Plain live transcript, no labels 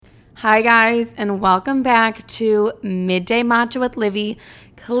Hi guys, and welcome back to Midday Matcha with Livy.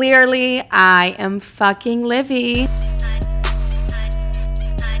 Clearly, I am fucking Livy.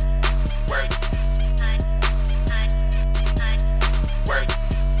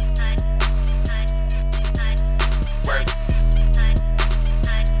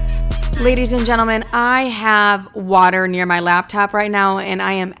 Ladies and gentlemen, I have water near my laptop right now and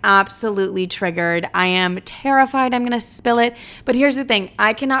I am absolutely triggered. I am terrified I'm going to spill it. But here's the thing.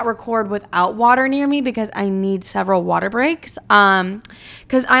 I cannot record without water near me because I need several water breaks.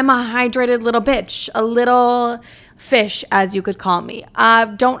 Because I'm a hydrated little bitch, a little fish, as you could call me.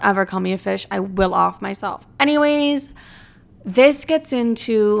 Don't ever call me a fish. I will off myself. Anyways, this gets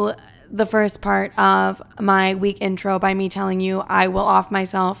into the first part of my week intro by me telling you I will off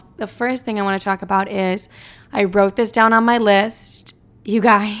myself. The first thing I want to talk about is I wrote this down on my list. You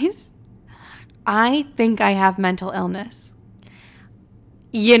guys, I think I have mental illness.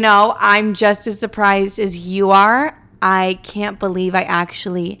 You know, I'm just as surprised as you are. I can't believe I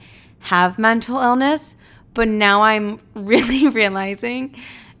actually have mental illness, but now I'm really realizing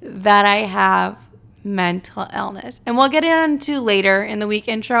that I have mental illness. And we'll get into later in the week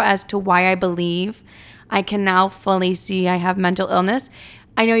intro as to why I believe I can now fully see I have mental illness.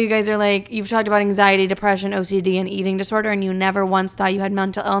 I know you guys are like, you've talked about anxiety, depression, OCD, and eating disorder, and you never once thought you had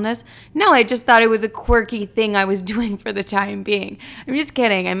mental illness. No, I just thought it was a quirky thing I was doing for the time being. I'm just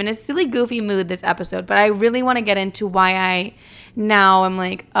kidding. I'm in a silly, goofy mood this episode, but I really want to get into why I'm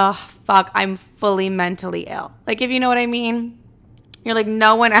like, oh, fuck, I'm fully mentally ill. Like, if you know what I mean, you're like,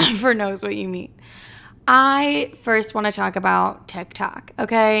 no one ever knows what you mean. I first want to talk about TikTok,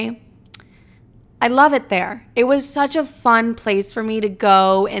 okay? I love it there. It was such a fun place for me to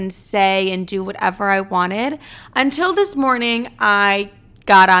go and say and do whatever I wanted until this morning I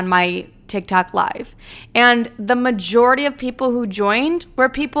got on my TikTok live. And the majority of people who joined were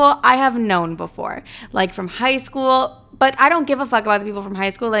people I have known before, like from high school, but I don't give a fuck about the people from high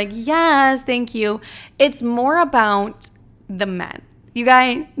school. Like, yes, thank you. It's more about the men. You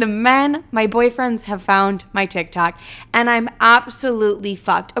guys, the men, my boyfriends have found my TikTok and I'm absolutely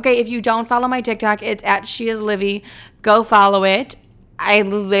fucked. Okay, if you don't follow my TikTok, it's at SheIsLivy. Go follow it. I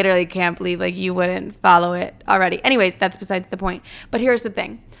literally can't believe like you wouldn't follow it already. Anyways, that's besides the point. But here's the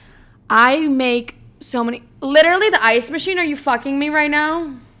thing. I make so many, literally the ice machine, are you fucking me right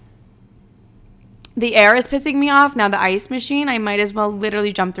now? The air is pissing me off. Now the ice machine, I might as well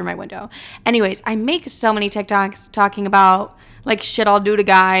literally jump through my window. Anyways, I make so many TikToks talking about like shit I'll do to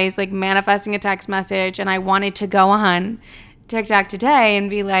guys, like manifesting a text message. And I wanted to go on TikTok today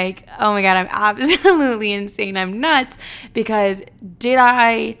and be like, oh my God, I'm absolutely insane. I'm nuts. Because did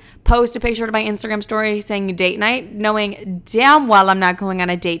I post a picture to my Instagram story saying date night, knowing damn well I'm not going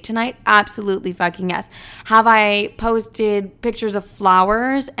on a date tonight? Absolutely fucking yes. Have I posted pictures of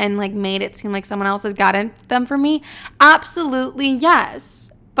flowers and like made it seem like someone else has gotten them for me? Absolutely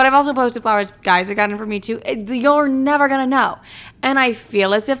yes. But I've also posted flowers guys have gotten for me too. You're never going to know. And I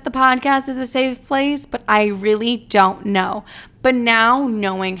feel as if the podcast is a safe place, but I really don't know. But now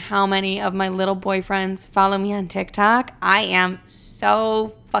knowing how many of my little boyfriends follow me on TikTok, I am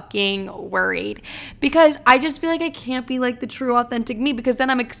so fucking worried because I just feel like I can't be like the true authentic me because then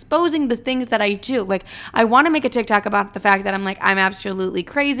I'm exposing the things that I do. Like I want to make a TikTok about the fact that I'm like, I'm absolutely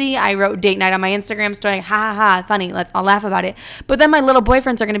crazy. I wrote date night on my Instagram story. Ha ha ha. Funny. Let's all laugh about it. But then my little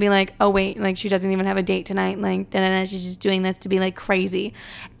boyfriends are going to be like, oh wait, like she doesn't even have a date tonight. Like, then she's just doing this to be like crazy.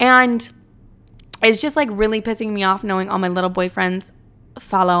 And it's just like really pissing me off knowing all my little boyfriends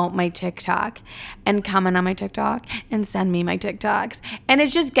follow my TikTok and comment on my TikTok and send me my TikToks. And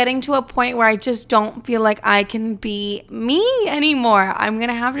it's just getting to a point where I just don't feel like I can be me anymore. I'm going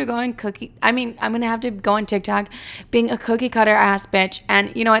to have to go on TikTok being a cookie cutter ass bitch.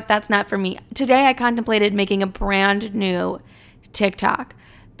 And you know what? That's not for me. Today I contemplated making a brand new TikTok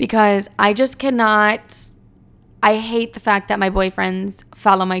because I just cannot. I hate the fact that my boyfriends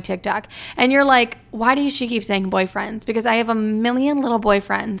follow my TikTok. And you're like, why do she keep saying boyfriends? Because I have a million little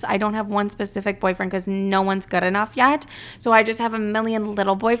boyfriends. I don't have one specific boyfriend because no one's good enough yet. So I just have a million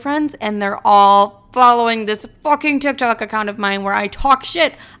little boyfriends and they're all following this fucking TikTok account of mine where I talk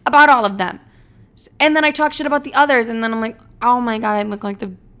shit about all of them. And then I talk shit about the others. And then I'm like, oh my God, I look like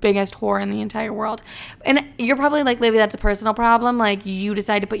the biggest whore in the entire world. And you're probably like, Livy, that's a personal problem. Like you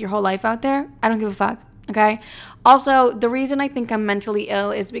decide to put your whole life out there. I don't give a fuck. Okay. Also, the reason I think I'm mentally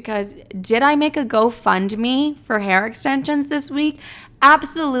ill is because did I make a GoFundMe for hair extensions this week?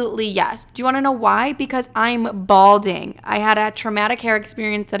 Absolutely yes. Do you want to know why? Because I'm balding. I had a traumatic hair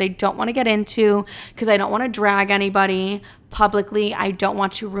experience that I don't want to get into because I don't want to drag anybody. publicly. I don't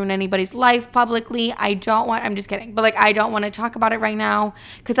want to ruin anybody's life publicly. I'm just kidding. But like, I don't want to talk about it right now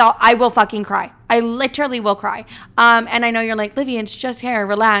because I will fucking cry. I literally will cry. And I know you're like, Livy, it's just hair.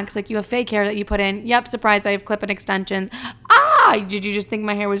 Relax. Like, you have fake hair that you put in. Yep, surprise. I have clip-in extensions. Did you just think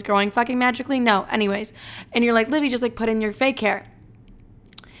my hair was growing fucking magically? No. Anyways. And you're like, Livy, just like put in your fake hair.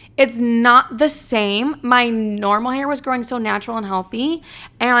 It's not the same. My normal hair was growing so natural and healthy,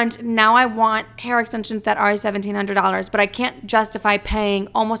 and now I want hair extensions that are $1,700, but I can't justify paying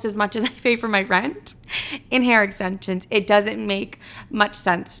almost as much as I pay for my rent in hair extensions. It doesn't make much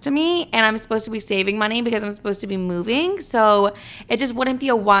sense to me, and I'm supposed to be saving money because I'm supposed to be moving, so it just wouldn't be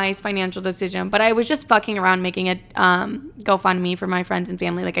a wise financial decision. But I was just fucking around making a GoFundMe for my friends and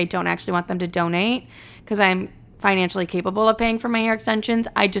family. Like, I don't actually want them to donate because I'm financially capable of paying for my hair extensions.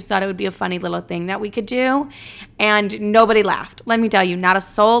 I just thought it would be a funny little thing that we could do, and nobody laughed. Let me tell you, not a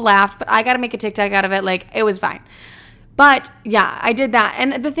soul laughed, but I got to make a TikTok out of it. Like, it was fine. But yeah, I did that.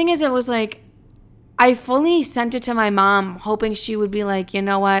 And the thing is, it was like, I fully sent it to my mom, hoping she would be like, you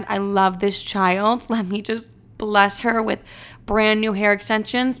know what? I love this child. Let me just bless her with brand new hair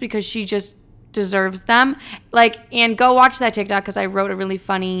extensions because she just deserves them. Like, and go watch that TikTok because I wrote a really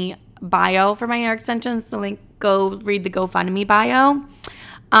funny bio for my hair extensions. So like, go read the GoFundMe bio.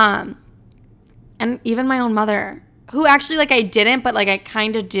 And even my own mother, who actually, like, I didn't, but like I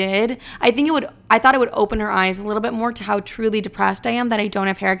kind of did. I thought it would open her eyes a little bit more to how truly depressed I am that I don't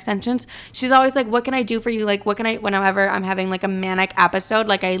have hair extensions. She's always like, what can I do for you? Like, whenever I'm having like a manic episode,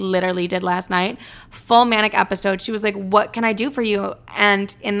 like I literally did last night, full manic episode. She was like, what can I do for you?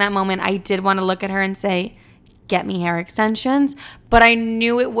 And in that moment, I did want to look at her and say, get me hair extensions. But I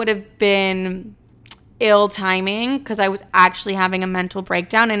knew it would have been ill timing because I was actually having a mental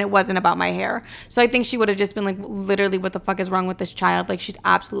breakdown and it wasn't about my hair. So I think she would have just been like, literally, what the fuck is wrong with this child? Like, she's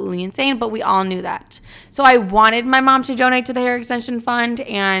absolutely insane. But we all knew that. So I wanted my mom to donate to the hair extension fund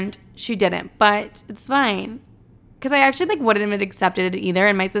and she didn't, but it's fine. Because I actually like wouldn't have accepted it either.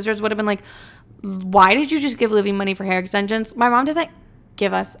 And my sisters would have been like, why did you just give Livy money for hair extensions? My mom doesn't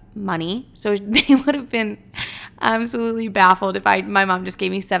give us money. So they would have been absolutely baffled if my mom just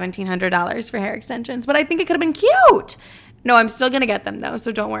gave me $1,700 for hair extensions. But I think it could have been cute. No, I'm still going to get them though.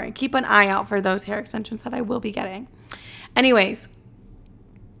 So don't worry. Keep an eye out for those hair extensions that I will be getting. Anyways,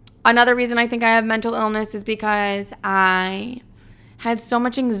 another reason I think I have mental illness is because I had so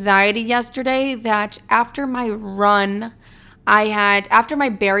much anxiety yesterday that after my run, after my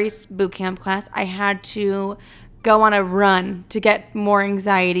Barry's boot camp class, I had to go on a run to get more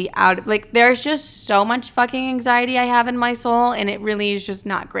anxiety out. Like, there's just so much fucking anxiety I have in my soul, and it really is just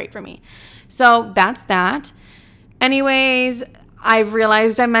not great for me. So that's that. Anyways, I've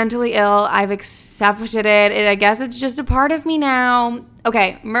realized I'm mentally ill. I've accepted it. I guess it's just a part of me now.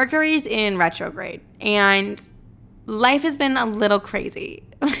 Okay, Mercury's in retrograde, and life has been a little crazy.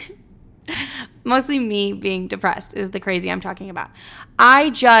 Mostly me being depressed is the crazy I'm talking about.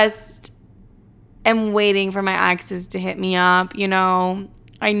 I just am waiting for my exes to hit me up, you know.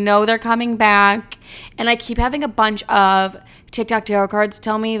 I know they're coming back, and I keep having a bunch of TikTok tarot cards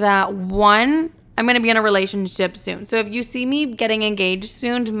tell me that, one, I'm going to be in a relationship soon. So if you see me getting engaged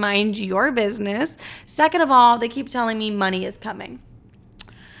soon, mind your business. Second of all, they keep telling me money is coming,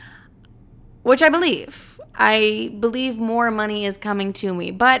 which I believe. I believe more money is coming to me,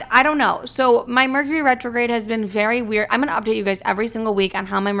 but I don't know. So my Mercury retrograde has been very weird. I'm going to update you guys every single week on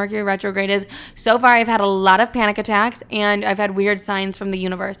how my Mercury retrograde is. So far, I've had a lot of panic attacks and I've had weird signs from the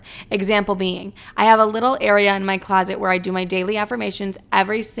universe. Example being, I have a little area in my closet where I do my daily affirmations.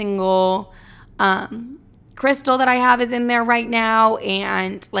 Every single crystal that I have is in there right now,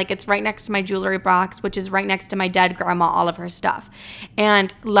 and like it's right next to my jewelry box, which is right next to my dead grandma, all of her stuff.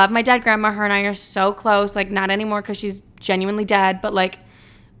 And love my dead grandma. Her and I are so close. Like, not anymore because she's genuinely dead, but like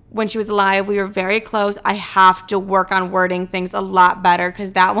when she was alive, we were very close. I have to work on wording things a lot better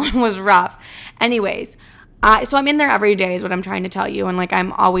because that one was rough. Anyways, so I'm in there every day is what I'm trying to tell you, and like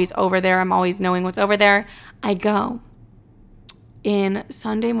I'm always over there. I'm always knowing what's over there. I go in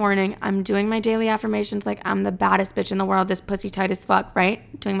Sunday morning, I'm doing my daily affirmations like I'm the baddest bitch in the world, this pussy tight as fuck,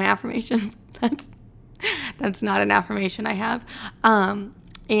 right? Doing my affirmations. That's not an affirmation I have.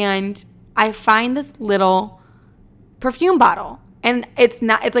 And I find this little perfume bottle, and it's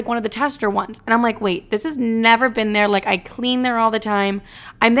like one of the tester ones. And I'm like, wait, this has never been there. Like, I clean there all the time.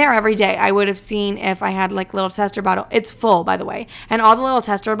 I'm there every day. I would have seen if I had like little tester bottle. It's full, by the way. And all the little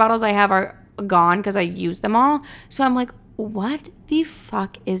tester bottles I have are gone because I use them all. So I'm like, what the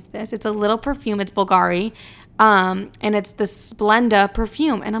fuck is this? It's a little perfume. It's Bulgari. And it's the Splenda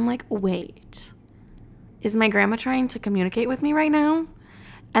perfume. And I'm like, wait, is my grandma trying to communicate with me right now?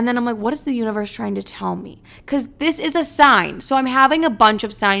 And then I'm like, what is the universe trying to tell me? Because this is a sign. So I'm having a bunch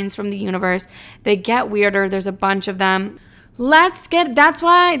of signs from the universe. They get weirder. There's a bunch of them.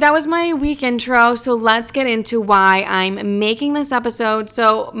 That was my week intro. So let's get into why I'm making this episode.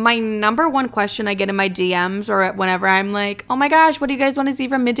 So my number one question I get in my DMs or whenever I'm like, oh my gosh, what do you guys want to see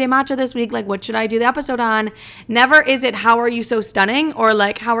from Midday Matcha this week? Like, what should I do the episode on? Never is it, how are you so stunning? Or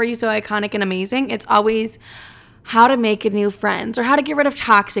like, how are you so iconic and amazing? It's always how to make new friends or how to get rid of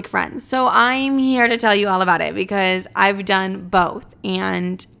toxic friends. So I'm here to tell you all about it because I've done both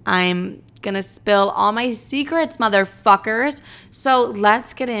and I'm gonna spill all my secrets, motherfuckers. So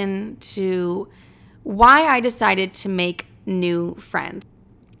let's get into why I decided to make new friends.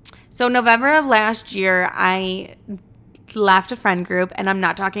 So November of last year, I left a friend group, and I'm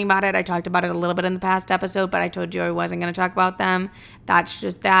not talking about it. I talked about it a little bit in the past episode, but I told you I wasn't gonna talk about them. That's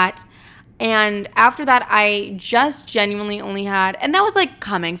just that. And after that, I just genuinely only had, and that was like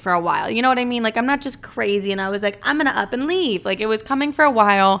coming for a while. You know what I mean? Like, I'm not just crazy and I was like, I'm going to up and leave. Like, it was coming for a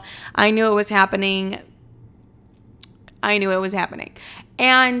while. I knew it was happening.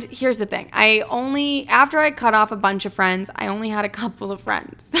 And here's the thing. After I cut off a bunch of friends, I only had a couple of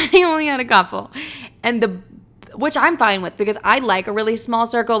friends. Which I'm fine with because I like a really small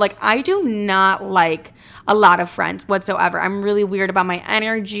circle. Like, I do not like a lot of friends whatsoever. I'm really weird about my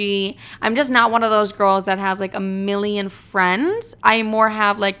energy. I'm just not one of those girls that has like a million friends. I more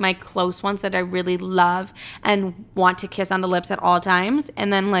have like my close ones that I really love and want to kiss on the lips at all times.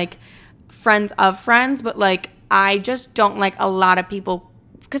 And then like friends of friends, but like I just don't like a lot of people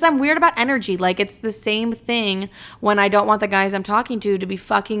because I'm weird about energy. Like, it's the same thing when I don't want the guys I'm talking to be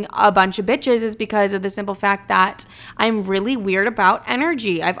fucking a bunch of bitches is because of the simple fact that I'm really weird about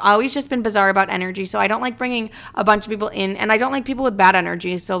energy. I've always just been bizarre about energy. So I don't like bringing a bunch of people in, and I don't like people with bad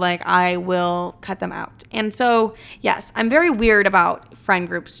energy. So like I will cut them out. And so, yes, I'm very weird about friend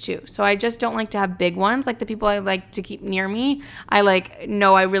groups too. So I just don't like to have big ones. Like the people I like to keep near me, I like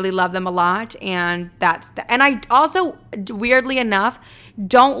know I really love them a lot. And and I also, weirdly enough,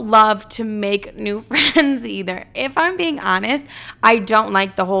 don't love to make new friends either. If I'm being honest, I don't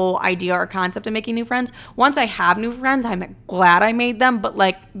like the whole idea or concept of making new friends. Once I have new friends, I'm glad I made them. But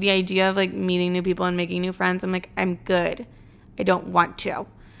like the idea of like meeting new people and making new friends, I'm like, I'm good. I don't want to.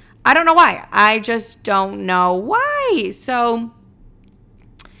 I don't know why. I just don't know why. So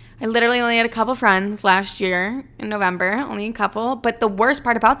I literally only had a couple friends last year in November, only a couple. But the worst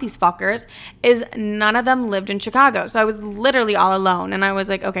part about these fuckers is none of them lived in Chicago. So I was literally all alone. And I was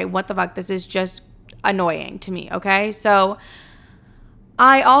like, okay, what the fuck? This is just annoying to me, okay? So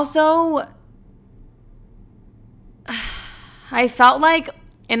I felt like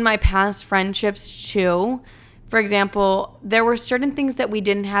in my past friendships too, for example, there were certain things that we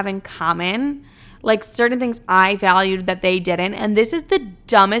didn't have in common. Like certain things I valued that they didn't. And this is the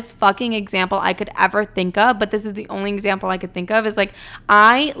dumbest fucking example I could ever think of. But this is the only example I could think of is like,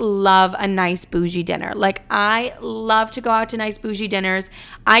 I love a nice bougie dinner. Like I love to go out to nice bougie dinners.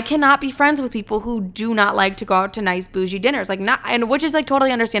 I cannot be friends with people who do not like to go out to nice bougie dinners. And which is like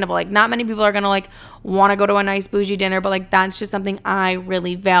totally understandable. Like not many people are going to like want to go to a nice bougie dinner. But like that's just something I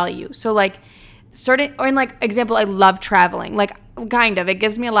really value. So like example, I love traveling. Like kind of, it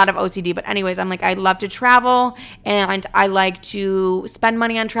gives me a lot of OCD, but anyways, I'm like, I love to travel and I like to spend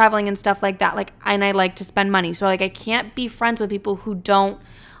money on traveling and stuff like that. Like, and I like to spend money. So like, I can't be friends with people who don't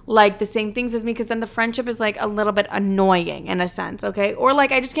like the same things as me, because then the friendship is like a little bit annoying in a sense. Okay. Or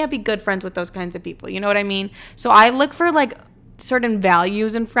like, I just can't be good friends with those kinds of people. You know what I mean? So I look for like certain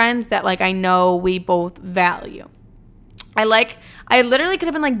values in friends that like, I know we both value. I literally could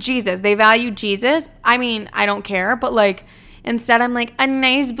have been like Jesus. They value Jesus. I mean, I don't care, but like, instead, I'm like, a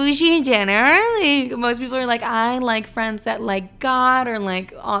nice bougie dinner. Like, most people are like, I like friends that like God or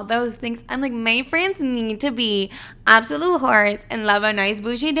like all those things. I'm like, my friends need to be absolute whores and love a nice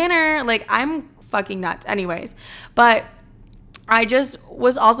bougie dinner. Like, I'm fucking nuts. Anyways, but I just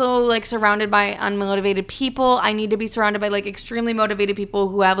was also like surrounded by unmotivated people. I need to be surrounded by like extremely motivated people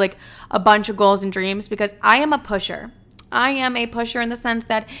who have like a bunch of goals and dreams, because I am a pusher. I am a pusher in the sense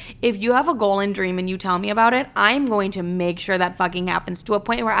that if you have a goal and dream and you tell me about it, I'm going to make sure that fucking happens, to a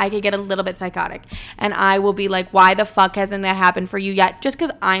point where I could get a little bit psychotic. And I will be like, why the fuck hasn't that happened for you yet? Just because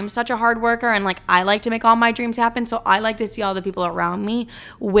I'm such a hard worker and like I like to make all my dreams happen. So I like to see all the people around me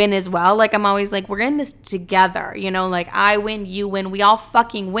win as well. Like I'm always like, we're in this together, you know, like I win, you win, we all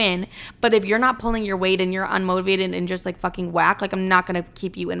fucking win. But if you're not pulling your weight and you're unmotivated and just like fucking whack, like I'm not going to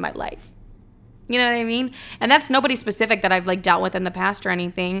keep you in my life. You know what I mean? And that's nobody specific that I've like dealt with in the past or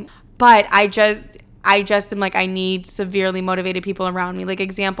anything. But I just am like, I need severely motivated people around me. Like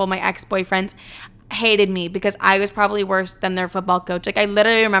example, my ex-boyfriends. hated me because I was probably worse than their football coach. Like, I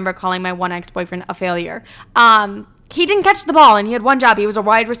literally remember calling my one ex-boyfriend a failure. He didn't catch the ball and he had one job. He was a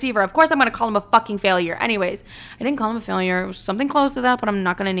wide receiver. Of course I'm going to call him a fucking failure. Anyways, I didn't call him a failure. It was something close to that, but I'm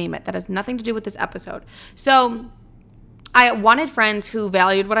not going to name it. That has nothing to do with this episode. So I wanted friends who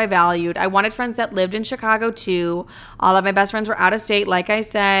valued what I valued. I wanted friends that lived in Chicago too. All of my best friends were out of state, like I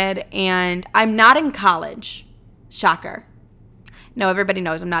said, and I'm not in college. Shocker. No, everybody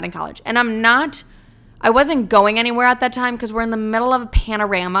knows I'm not in college. And I wasn't going anywhere at that time because we're in the middle of a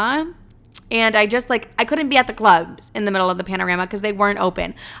panorama. And I couldn't be at the clubs in the middle of the panorama because they weren't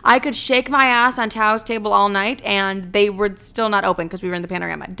open. I could shake my ass on Tao's table all night and they were still not open because we were in the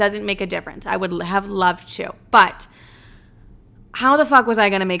panorama. It doesn't make a difference. I would have loved to. But how the fuck was I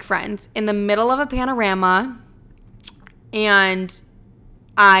going to make friends in the middle of a panorama and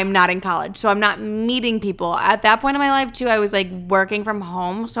I'm not in college, so I'm not meeting people. At that point in my life, too, I was, like, working from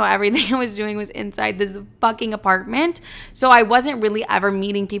home, so everything I was doing was inside this fucking apartment, so I wasn't really ever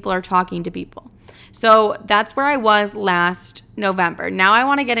meeting people or talking to people. So that's where I was last November. Now I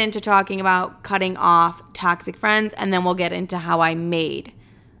want to get into talking about cutting off toxic friends, and then we'll get into how I made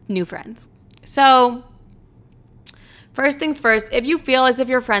new friends. So first things first, if you feel as if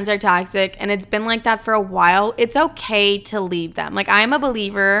your friends are toxic and it's been like that for a while, it's okay to leave them. Like, I'm a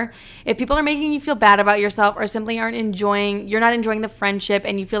believer, if people are making you feel bad about yourself or simply you're not enjoying the friendship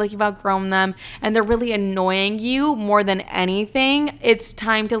and you feel like you've outgrown them and they're really annoying you more than anything, it's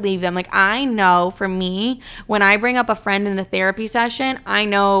time to leave them. Like, I know for me, when I bring up a friend in a therapy session, I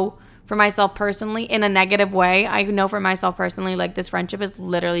know for myself personally, in a negative way, I know for myself personally, like, this friendship is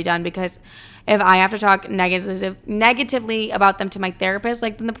literally done because if I have to talk negatively about them to my therapist,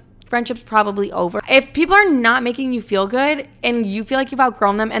 like, then the friendship's probably over. If people are not making you feel good and you feel like you've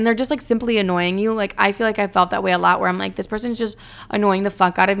outgrown them and they're just, like, simply annoying you, like, I feel like I felt that way a lot where I'm like, this person's just annoying the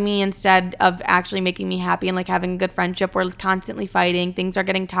fuck out of me instead of actually making me happy and, like, having a good friendship. We're constantly fighting. Things are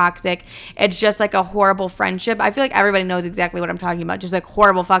getting toxic. It's just, like, a horrible friendship. I feel like everybody knows exactly what I'm talking about. Just, like,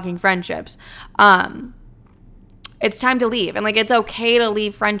 horrible fucking friendships. It's time to leave. And, like, it's okay to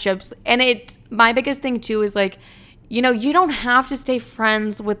leave friendships. And my biggest thing, too, is, like, you know, you don't have to stay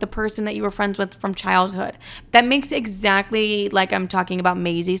friends with the person that you were friends with from childhood. That makes exactly like I'm talking about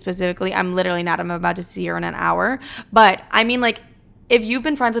Maisie specifically. I'm literally not. I'm about to see her in an hour. But, I mean, like, if you've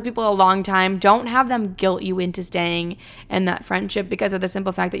been friends with people a long time, don't have them guilt you into staying in that friendship because of the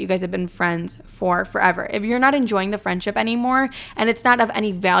simple fact that you guys have been friends for forever. If you're not enjoying the friendship anymore and it's not of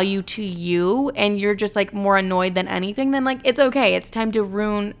any value to you and you're just, like, more annoyed than anything, then, like, it's okay. It's time to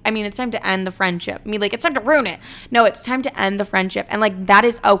it's time to end the friendship. It's time to ruin it. No, it's time to end the friendship. And, like, that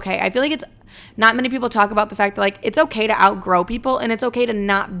is okay. I feel like it's not many people talk about the fact that, like, it's okay to outgrow people and it's okay to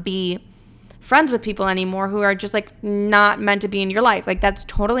not be friends with people anymore who are just, like, not meant to be in your life. Like, that's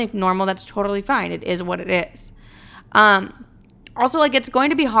totally normal. That's totally fine. It is what it is. Also, like, it's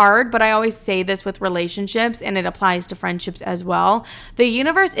going to be hard, but I always say this with relationships, and it applies to friendships as well. The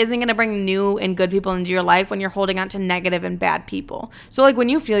universe isn't going to bring new and good people into your life when you're holding on to negative and bad people. So, like, when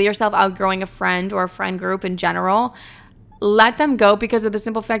you feel yourself outgrowing a friend or a friend group in general, let them go because of the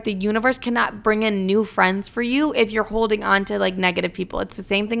simple fact the universe cannot bring in new friends for you if you're holding on to, like, negative people. It's the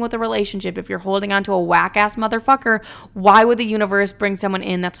same thing with a relationship. If you're holding on to a whack-ass motherfucker, why would the universe bring someone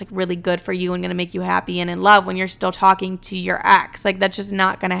in that's, like, really good for you and going to make you happy and in love when you're still talking to your ex? Like, that's just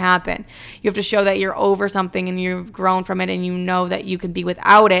not going to happen. You have to show that you're over something and you've grown from it and you know that you can be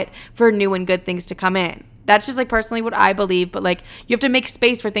without it for new and good things to come in. That's just, like, personally what I believe, but, like, you have to make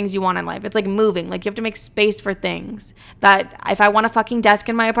space for things you want in life. It's like moving. Like, you have to make space for things. That if I want a fucking desk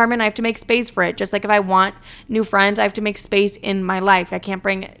in my apartment, I have to make space for it. Just like if I want new friends, I have to make space in my life. I can't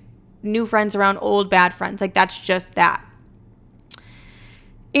bring new friends around old bad friends. Like, that's just that.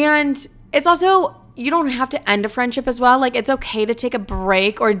 And it's also, you don't have to end a friendship as well. Like, it's okay to take a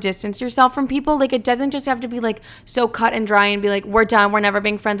break or distance yourself from people. Like, it doesn't just have to be, like, so cut and dry and be like, we're done, we're never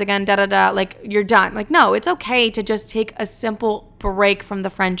being friends again, like, you're done. Like, no, it's okay to just take a simple break from the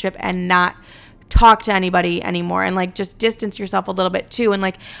friendship and not talk to anybody anymore and, like, just distance yourself a little bit too. And,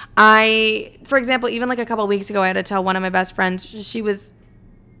 like, for example, even, like, a couple weeks ago, I had to tell one of my best friends, she was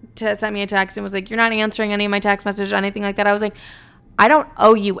to send me a text and was like, you're not answering any of my text messages or anything like that. I was like, I don't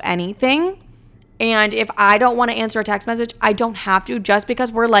owe you anything. And if I don't want to answer a text message, I don't have to. Just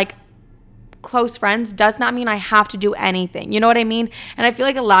because we're, like, close friends does not mean I have to do anything. You know what I mean? And I feel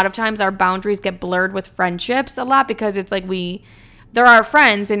like a lot of times our boundaries get blurred with friendships a lot because it's like they're our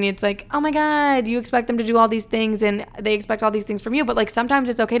friends and it's like, oh my God, you expect them to do all these things and they expect all these things from you. But, like, sometimes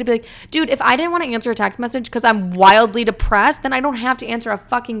it's okay to be like, dude, if I didn't want to answer a text message because I'm wildly depressed, then I don't have to answer a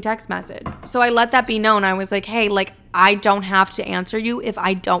fucking text message. So I let that be known. I was like, hey, like, I don't have to answer you if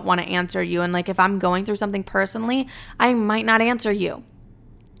I don't want to answer you. And like, if I'm going through something personally, I might not answer you.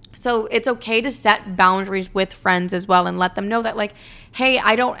 So it's okay to set boundaries with friends as well and let them know that like, hey,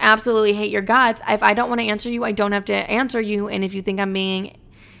 I don't absolutely hate your guts. If I don't want to answer you, I don't have to answer you. And if you think I'm being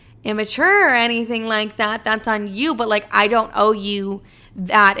immature or anything like that, that's on you. But like, I don't owe you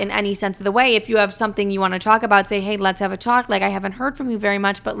that in any sense of the way. If you have something you want to talk about, say, hey, let's have a talk. Like, I haven't heard from you very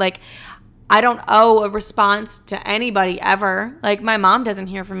much, but like, I don't owe a response to anybody ever. Like, my mom doesn't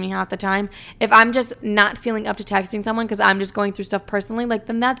hear from me half the time. If I'm just not feeling up to texting someone because I'm just going through stuff personally, like,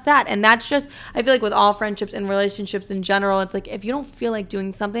 then that's that. And that's just, I feel like with all friendships and relationships in general, it's like, if you don't feel like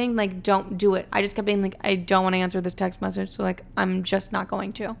doing something, like, don't do it. I just kept being like, I don't want to answer this text message, so like, I'm just not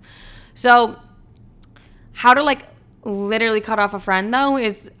going to. So how to like literally cut off a friend though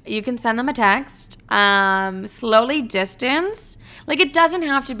is you can send them a text, slowly distance. Like, it doesn't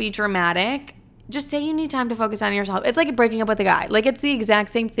have to be dramatic. Just say you need time to focus on yourself. It's like breaking up with a guy. Like, it's the exact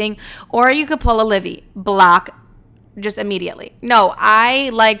same thing. Or you could pull a Livy, block just immediately. No,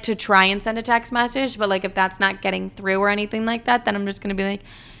 I like to try and send a text message, but like, if that's not getting through or anything like that, then I'm just going to be like,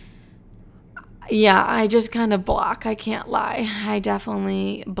 yeah, I just kind of block. I can't lie. I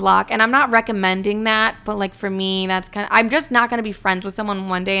definitely block. And I'm not recommending that, but like, for me, that's kind of, I'm just not going to be friends with someone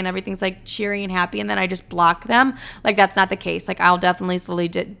one day and everything's like cheery and happy and then I just block them. Like, that's not the case. Like, I'll definitely slowly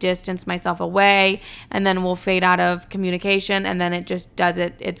distance myself away and then we'll fade out of communication and then it just does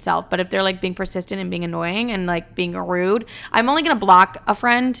it itself. But if they're like being persistent and being annoying and like being rude, I'm only going to block a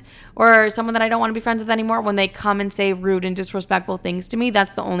friend or someone that I don't want to be friends with anymore when they come and say rude and disrespectful things to me.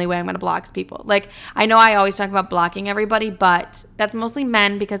 That's the only way I'm going to block people. Like, I know I always talk about blocking everybody, but that's mostly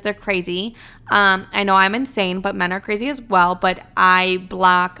men because they're crazy. I know I'm insane, but men are crazy as well. But I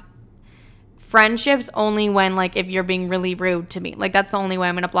block friendships only when, like, if you're being really rude to me. Like, that's the only way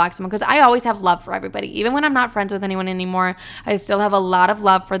I'm going to block someone because I always have love for everybody. Even when I'm not friends with anyone anymore, I still have a lot of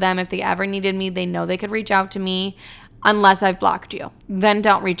love for them. If they ever needed me, they know they could reach out to me unless I've blocked you. Then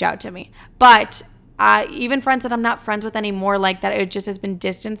don't reach out to me. But even friends that I'm not friends with anymore, like that, it just has been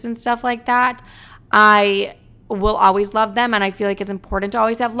distance and stuff like that, I will always love them. And I feel like it's important to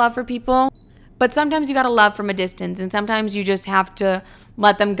always have love for people. But sometimes you got to love from a distance. And sometimes you just have to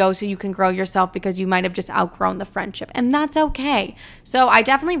let them go so you can grow yourself because you might have just outgrown the friendship. And that's okay. So I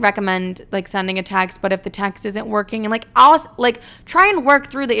definitely recommend like sending a text. But if the text isn't working, and like I'll like try and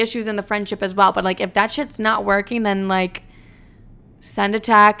work through the issues in the friendship as well. But like if that shit's not working, then like send a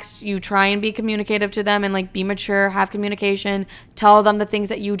text. You try and be communicative to them and like be mature, have communication, tell them the things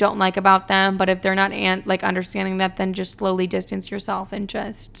that you don't like about them. But if they're not like understanding that, then just slowly distance yourself and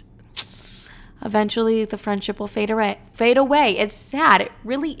just eventually the friendship will fade away. It's sad. It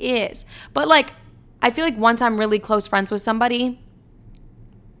really is. But like, I feel like once I'm really close friends with somebody,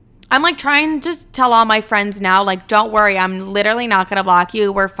 I'm like trying to just tell all my friends now, like, don't worry, I'm literally not going to block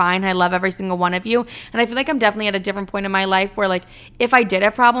you. We're fine. I love every single one of you. And I feel like I'm definitely at a different point in my life where like, if I did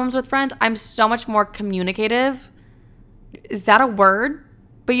have problems with friends, I'm so much more communicative. Is that a word?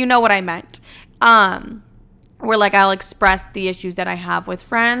 But you know what I meant. Where like I'll express the issues that I have with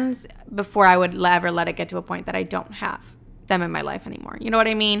friends before I would ever let it get to a point that I don't have them in my life anymore. You know what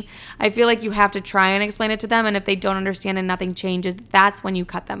I mean? I feel like you have to try and explain it to them, and if they don't understand and nothing changes, that's when you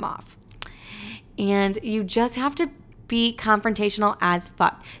cut them off. And you just have to be confrontational as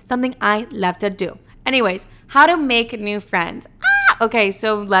fuck. Something I love to do. Anyways, how to make new friends. Okay,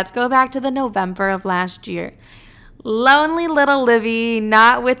 so let's go back to the November of last year. Lonely little Livy,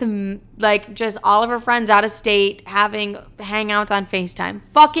 not with like just all of her friends out of state, having hangouts on FaceTime.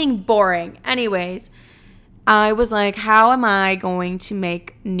 Fucking boring. Anyways, I was like, how am I going to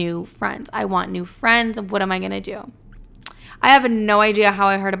make new friends? I want new friends. What am I going to do? I have no idea how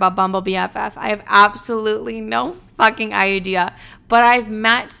I heard about Bumble BFF. I have absolutely no fucking idea. But I've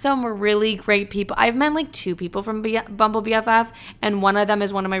met some really great people. I've met like 2 people from Bumble BFF, and one of them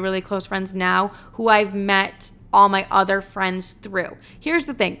is one of my really close friends now who I've met all my other friends through. Here's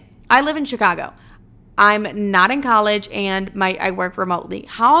the thing. I live in Chicago. I'm not in college and I work remotely.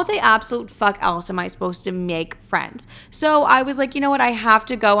 How the absolute fuck else am I supposed to make friends? So I was like, you know what? I have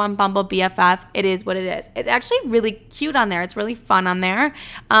to go on Bumble BFF. It is what it is. It's actually really cute on there. It's really fun on there.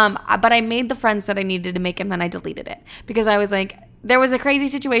 But I made the friends that I needed to make and then I deleted it because I was like, there was a crazy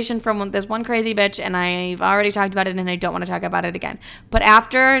situation from this one crazy bitch and I've already talked about it and I don't want to talk about it again. But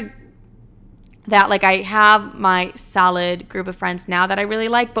after that, like, I have my solid group of friends now that I really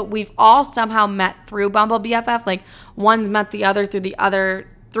like, but we've all somehow met through Bumble BFF. Like, one's met the other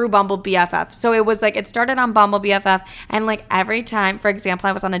through Bumble BFF. So it was like, it started on Bumble BFF, and like every time, for example,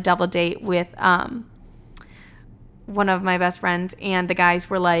 I was on a double date with one of my best friends, and the guys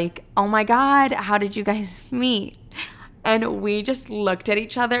were like, oh my God, how did you guys meet? And we just looked at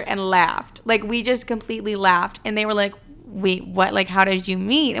each other and laughed. Like, we just completely laughed. And they were like, wait, what? Like, how did you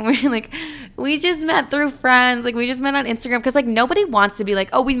meet? And we were like, we just met through friends. Like, we just met on Instagram. Because, like, nobody wants to be like,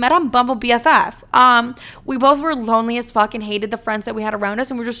 oh, we met on Bumble BFF. We both were lonely as fuck and hated the friends that we had around us.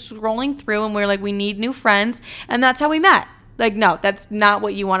 And we were just scrolling through and we were like, we need new friends. And that's how we met. Like, no, that's not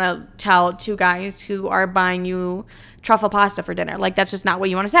what you want to tell two guys who are buying you truffle pasta for dinner. Like, that's just not what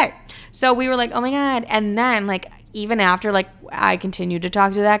you want to say. So we were like, oh my God. And then, like, even after, like, I continued to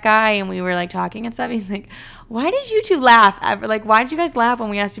talk to that guy and we were, like, talking and stuff, he's like, why did you two laugh ever? Like, why did you guys laugh when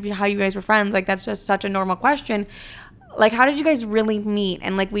we asked how you guys were friends? Like, that's just such a normal question. Like, how did you guys really meet?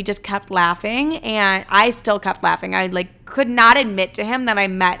 And, like, we just kept laughing, and I still kept laughing. I, like, could not admit to him that I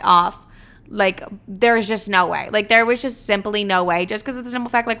met off. Like, there's just no way. Like, there was just simply no way. Just because of the simple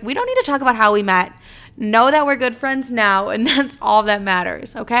fact, like, we don't need to talk about how we met. Know that we're good friends now, and that's all that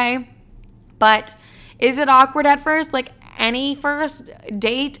matters, okay? But is it awkward at first? Like, any first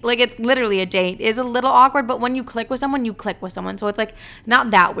date, like, it's literally a date, is a little awkward. But when you click with someone, you click with someone. So it's, like,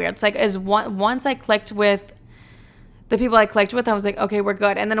 not that weird. It's, like, once I clicked with the people I clicked with, I was like, okay, we're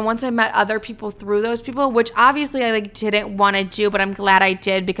good. And then once I met other people through those people, which obviously I, like, didn't want to do, but I'm glad I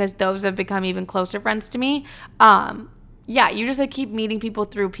did because those have become even closer friends to me. Yeah, you just, like, keep meeting people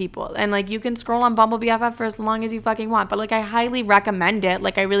through people. And, like, you can scroll on Bumble BFF for as long as you fucking want. But, like, I highly recommend it.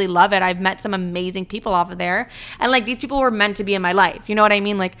 Like, I really love it. I've met some amazing people off of there. And, like, these people were meant to be in my life. You know what I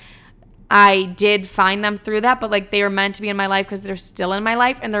mean? Like, I did find them through that, but, like, they were meant to be in my life because they're still in my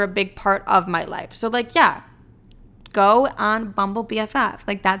life and they're a big part of my life. So, like, yeah. Go on Bumble BFF.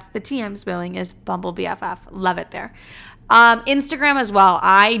 Like, that's the tea I'm spilling is Bumble BFF. Love it there. Instagram as well.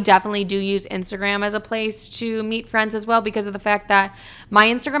 I definitely do use Instagram as a place to meet friends as well because of the fact that my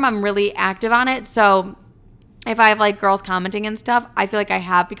Instagram, I'm really active on it. So if I have, like, girls commenting and stuff, I feel like I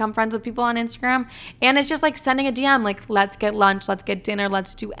have become friends with people on Instagram. And it's just, like, sending a DM, like, let's get lunch, let's get dinner,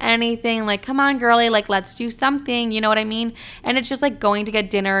 let's do anything. Like, come on, girly, like, let's do something. You know what I mean? And it's just, like, going to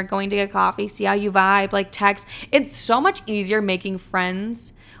get dinner, going to get coffee, see how you vibe, like, text. It's so much easier making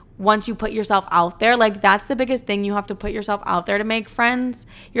friends once you put yourself out there. Like, that's the biggest thing. You have to put yourself out there to make friends.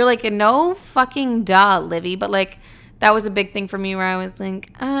 You're like, no fucking duh, Livy. But, like, that was a big thing for me where I was like,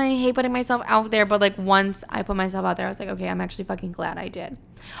 I hate putting myself out there. But, like, once I put myself out there, I was like, okay, I'm actually fucking glad I did.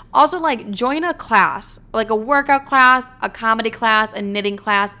 Also, like, join a class, like a workout class, a comedy class, a knitting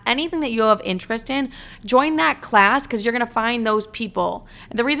class, anything that you have interest in. Join that class because you're going to find those people.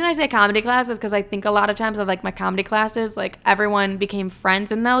 And the reason I say comedy class is because I think a lot of times of, like, my comedy classes, like, everyone became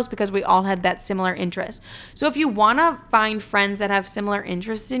friends in those because we all had that similar interest. So if you want to find friends that have similar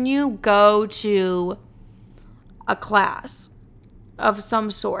interests in you, go to a class of some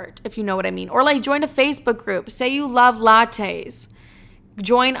sort, if you know what I mean. Or, like, join a Facebook group. Say you love lattes.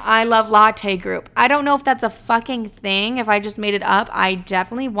 Join I Love Latte group. I don't know if that's a fucking thing. If I just made it up, I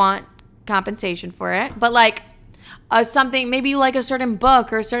definitely want compensation for it. But, like, something, maybe you like a certain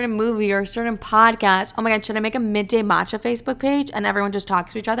book or a certain movie or a certain podcast. Oh my God, should I make a Midday Matcha Facebook page and everyone just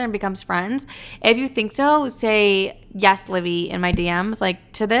talks to each other and becomes friends? If you think so, say yes, Livy, in my DMs,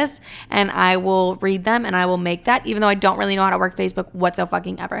 like, to this, and I will read them and I will make that, even though I don't really know how to work Facebook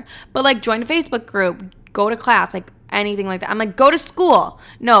whatsoever. But, like, join a Facebook group, go to class, like, anything like that. I'm like, go to school.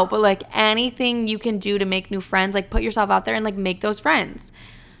 No, but, like, anything you can do to make new friends, like, put yourself out there and, like, make those friends.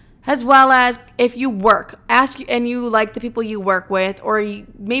 As well as if you work, ask and you like the people you work with, or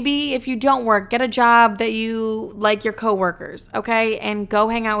maybe if you don't work, get a job that you like your coworkers, okay? And go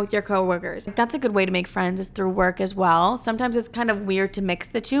hang out with your coworkers. That's a good way to make friends is through work as well. Sometimes it's kind of weird to mix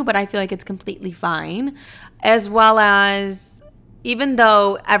the two, but I feel like it's completely fine. As well as, even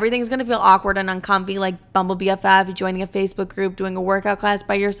though everything's going to feel awkward and uncomfy, like Bumble BFF, joining a Facebook group, doing a workout class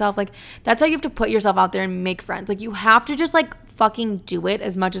by yourself, like, that's how you have to put yourself out there and make friends. Like, you have to just, like, fucking do it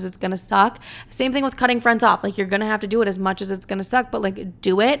as much as it's gonna suck. Same thing with cutting friends off. Like, you're gonna have to do it as much as it's gonna suck, but, like,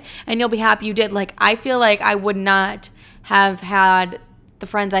 do it and you'll be happy you did. Like, I feel like I would not have had the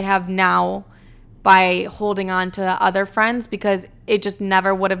friends I have now by holding on to other friends because it just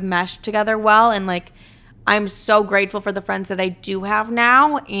never would have meshed together well. And, like, I'm so grateful for the friends that I do have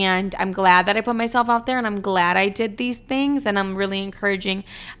now, and I'm glad that I put myself out there, and I'm glad I did these things, and I'm really encouraging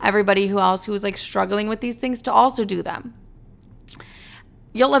everybody who's like struggling with these things to also do them.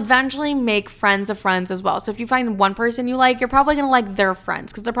 You'll eventually make friends of friends as well. So if you find one person you like, you're probably going to like their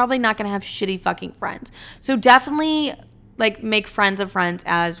friends because they're probably not going to have shitty fucking friends. So definitely, like, make friends of friends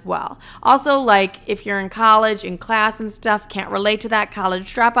as well. Also, like, if you're in college, in class and stuff, can't relate to that,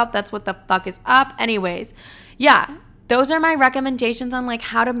 college dropout, that's what the fuck is up. Anyways, yeah, those are my recommendations on, like,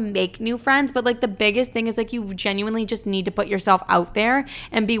 how to make new friends. But, like, the biggest thing is, like, you genuinely just need to put yourself out there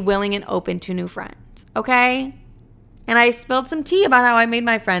and be willing and open to new friends, okay? And I spilled some tea about how I made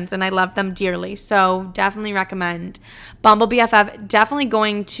my friends and I love them dearly. So definitely recommend Bumble BFF. Definitely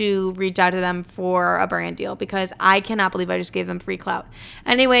going to reach out to them for a brand deal because I cannot believe I just gave them free clout.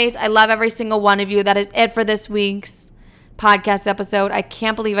 Anyways, I love every single one of you. That is it for this week's podcast episode. I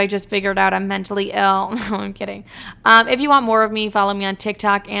can't believe I just figured out I'm mentally ill. No, I'm kidding. If you want more of me, follow me on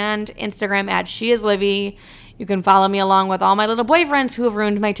TikTok and Instagram at SheIsLivy. You can follow me along with all my little boyfriends who have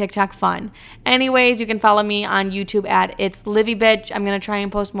ruined my TikTok fun. Anyways, you can follow me on YouTube at It's Livy Bitch. I'm going to try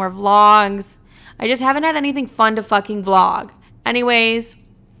and post more vlogs. I just haven't had anything fun to fucking vlog. Anyways,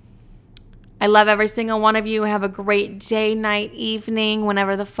 I love every single one of you. Have a great day, night, evening,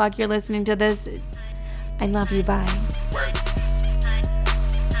 whenever the fuck you're listening to this. I love you. Bye.